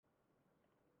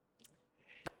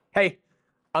Hey,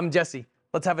 I'm Jesse.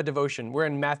 Let's have a devotion. We're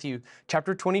in Matthew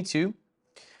chapter 22.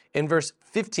 In verse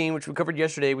 15, which we covered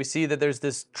yesterday, we see that there's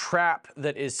this trap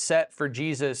that is set for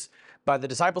Jesus by the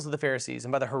disciples of the Pharisees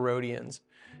and by the Herodians.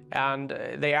 And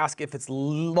they ask if it's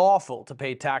lawful to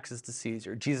pay taxes to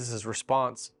Caesar. Jesus'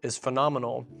 response is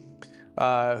phenomenal.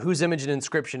 Whose image and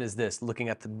inscription is this? Looking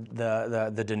at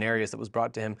the denarius that was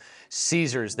brought to him.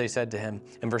 Caesar's, they said to him.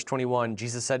 In verse 21,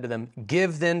 Jesus said to them,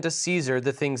 "Give then to Caesar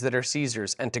the things that are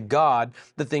Caesar's, and to God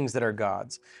the things that are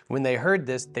God's." When they heard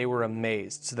this, they were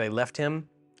amazed. So they left him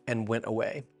and went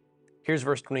away. Here's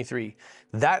verse 23.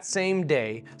 That same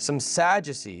day, some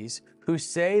Sadducees who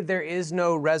say there is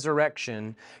no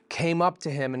resurrection came up to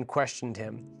him and questioned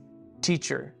him.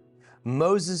 "Teacher,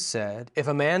 Moses said, if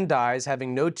a man dies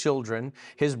having no children,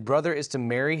 his brother is to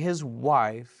marry his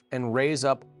wife and raise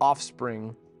up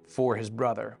offspring for his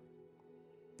brother.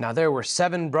 Now there were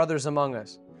 7 brothers among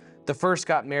us. The first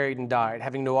got married and died.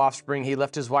 Having no offspring, he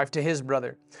left his wife to his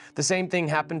brother. The same thing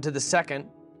happened to the second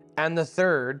and the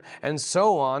third, and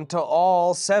so on to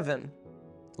all 7.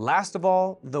 Last of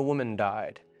all, the woman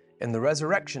died. In the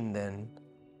resurrection then,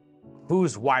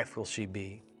 whose wife will she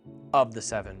be of the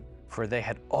 7? For they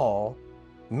had all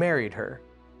married her."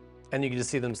 And you can just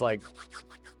see them like,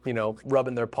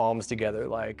 rubbing their palms together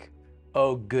like,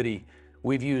 oh goody,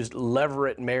 we've used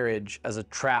levirate marriage as a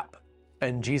trap,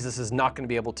 and Jesus is not going to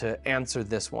be able to answer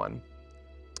this one.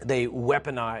 They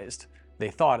weaponized, they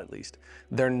thought at least,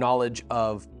 their knowledge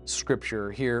of Scripture.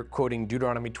 Here, quoting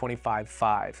Deuteronomy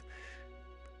 25:5.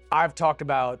 I've talked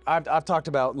about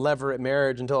levirate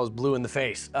marriage until I was blue in the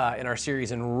face in our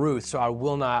series in Ruth, so I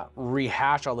will not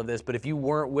rehash all of this. But if you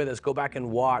weren't with us, go back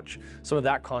and watch some of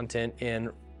that content in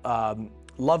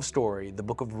Love Story, the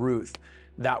book of Ruth.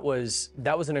 That was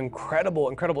an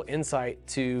incredible insight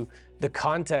to the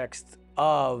context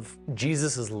of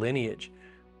Jesus's lineage.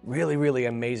 Really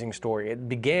amazing story. It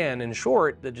began, in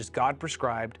short, that just God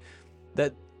prescribed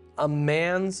that a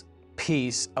man's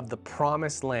piece of the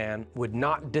promised land would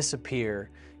not disappear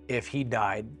if he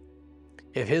died.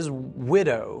 If his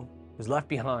widow was left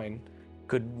behind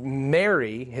could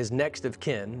marry his next of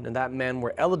kin, and that men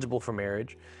were eligible for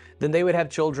marriage, then they would have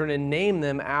children and name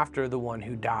them after the one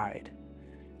who died.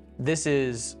 This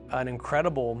is an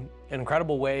incredible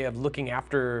way of looking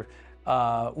after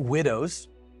widows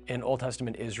in Old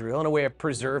Testament Israel, and a way of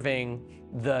preserving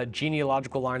the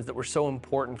genealogical lines that were so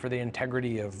important for the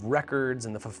integrity of records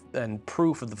and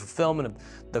proof of the fulfillment of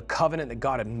the covenant that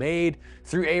God had made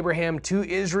through Abraham to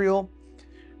Israel.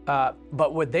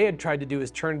 But what they had tried to do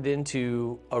is turn it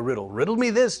into a riddle. Riddle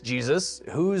me this, Jesus,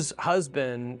 who's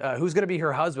going to be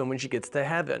her husband when she gets to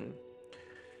heaven?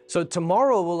 So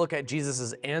tomorrow we'll look at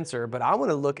Jesus' answer, but I want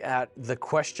to look at the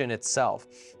question itself.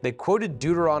 They quoted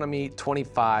Deuteronomy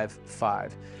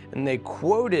 25:5, and they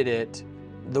quoted it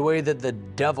the way that the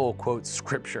devil quotes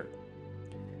Scripture.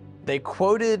 They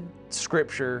quoted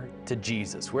Scripture to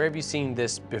Jesus. Where have you seen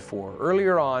this before?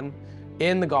 Earlier on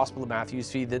in the Gospel of Matthew, you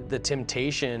see the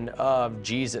temptation of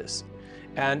Jesus,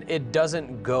 and it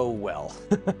doesn't go well.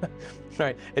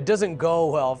 Right? It doesn't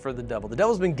go well for the devil. The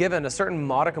devil's been given a certain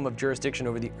modicum of jurisdiction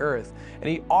over the earth, and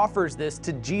he offers this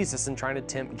to Jesus in trying to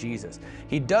tempt Jesus.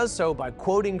 He does so by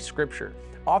quoting Scripture,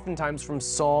 oftentimes from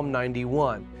Psalm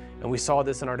 91. And we saw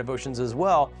this in our devotions as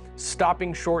well,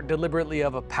 stopping short deliberately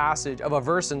of a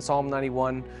verse in Psalm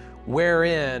 91,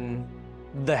 wherein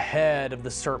the head of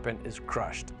the serpent is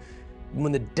crushed.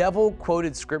 When the devil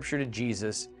quoted Scripture to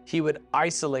Jesus, he would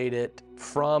isolate it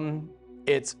from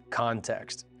its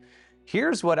context.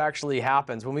 Here's what actually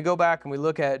happens. When we go back and we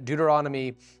look at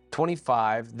Deuteronomy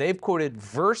 25, they've quoted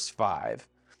verse 5,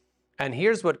 and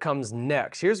here's what comes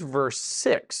next. Here's verse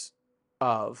 6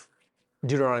 of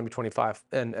Deuteronomy 25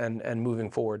 and moving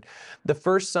forward. The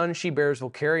first son she bears will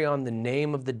carry on the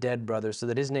name of the dead brother, so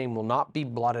that his name will not be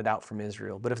blotted out from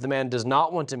Israel. But if the man does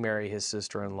not want to marry his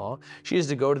sister-in-law, she is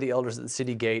to go to the elders at the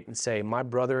city gate and say, my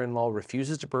brother-in-law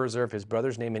refuses to preserve his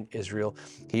brother's name in Israel.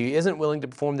 He isn't willing to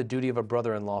perform the duty of a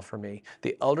brother-in-law for me.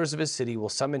 The elders of his city will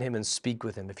summon him and speak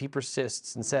with him. If he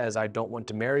persists and says, I don't want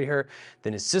to marry her,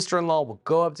 then his sister-in-law will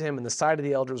go up to him in the sight of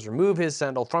the elders, remove his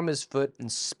sandal from his foot,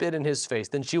 and spit in his face.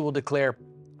 Then she will declare,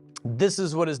 this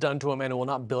is what is done to a man who will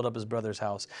not build up his brother's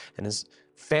house, and his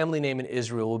family name in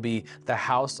Israel will be the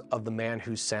house of the man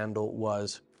whose sandal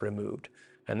was removed.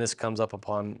 And this comes up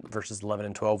upon verses 11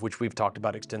 and 12, which we've talked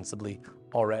about extensively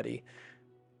already.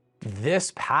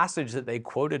 This passage that they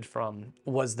quoted from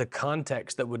was the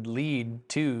context that would lead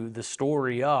to the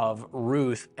story of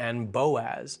Ruth and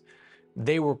Boaz.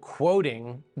 They were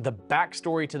quoting the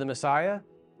backstory to the Messiah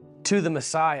to the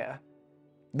Messiah.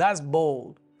 That's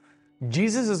bold.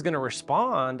 Jesus is going to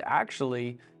respond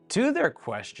actually to their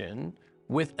question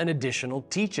with an additional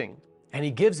teaching, and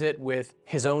he gives it with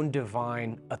his own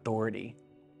divine authority.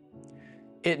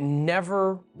 It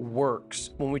never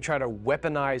works when we try to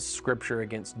weaponize scripture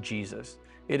against Jesus.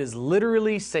 It is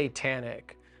literally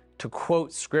satanic to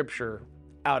quote scripture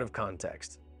out of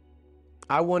context.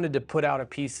 I wanted to put out a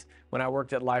piece when I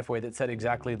worked at Lifeway that said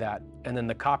exactly that. And then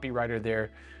the copywriter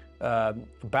there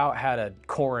about had a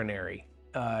coronary.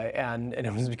 And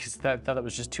it was because I thought it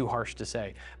was just too harsh to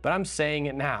say. But I'm saying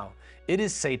it now. It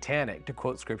is satanic to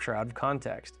quote scripture out of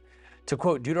context. To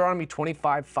quote Deuteronomy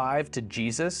 25:5 to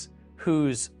Jesus,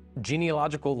 whose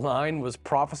genealogical line was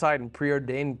prophesied and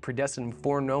preordained, predestined, and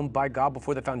foreknown by God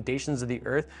before the foundations of the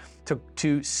earth,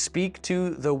 to speak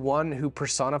to the one who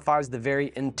personifies the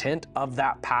very intent of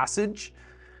that passage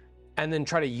and then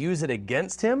try to use it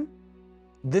against him,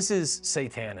 this is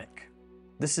satanic.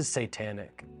 This is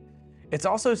satanic. It's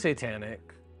also satanic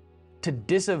to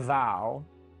disavow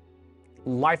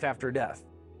life after death,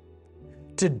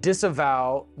 to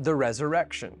disavow the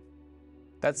resurrection.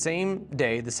 That same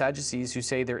day, the Sadducees, who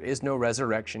say there is no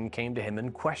resurrection, came to him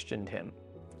and questioned him.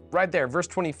 Right there, verse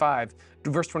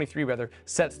 23 rather,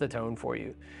 sets the tone for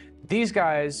you. These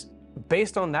guys,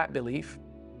 based on that belief,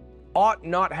 ought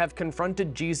not have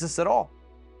confronted Jesus at all.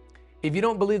 If you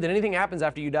don't believe that anything happens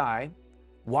after you die,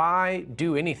 why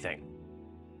do anything?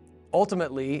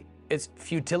 Ultimately, it's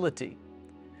futility.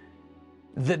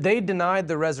 That they denied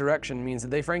the resurrection means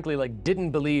that they frankly didn't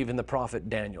believe in the prophet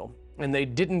Daniel. And they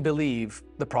didn't believe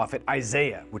the prophet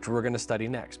Isaiah, which we're going to study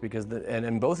next, because and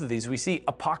in both of these we see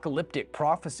apocalyptic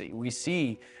prophecy. We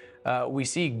see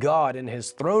God in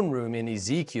his throne room in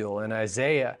Ezekiel and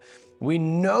Isaiah. We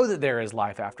know that there is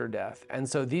life after death, and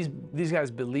so these guys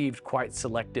believed quite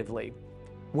selectively.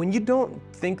 When you don't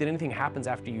think that anything happens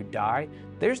after you die,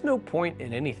 there's no point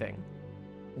in anything.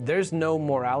 There's no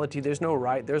morality, there's no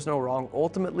right, there's no wrong.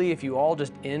 Ultimately, if you all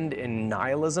just end in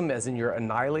nihilism, as in you're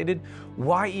annihilated,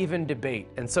 why even debate?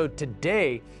 And so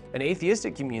today, an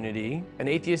atheistic community, an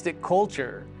atheistic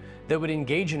culture that would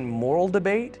engage in moral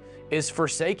debate is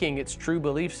forsaking its true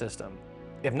belief system.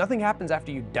 If nothing happens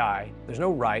after you die, there's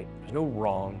no right, there's no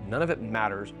wrong, none of it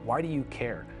matters. Why do you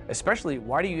care? Especially,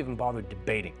 why do you even bother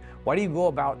debating? Why do you go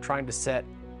about trying to set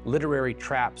literary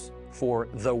traps for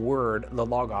the word, the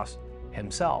logos,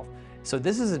 himself? So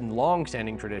this is a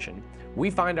long-standing tradition. We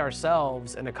find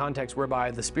ourselves in a context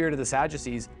whereby the spirit of the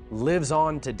Sadducees lives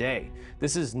on today.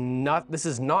 This is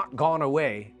not gone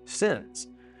away since.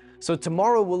 So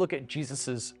tomorrow we'll look at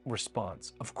Jesus's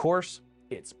response. Of course,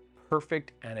 it's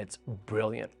perfect and it's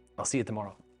brilliant. I'll see you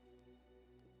tomorrow.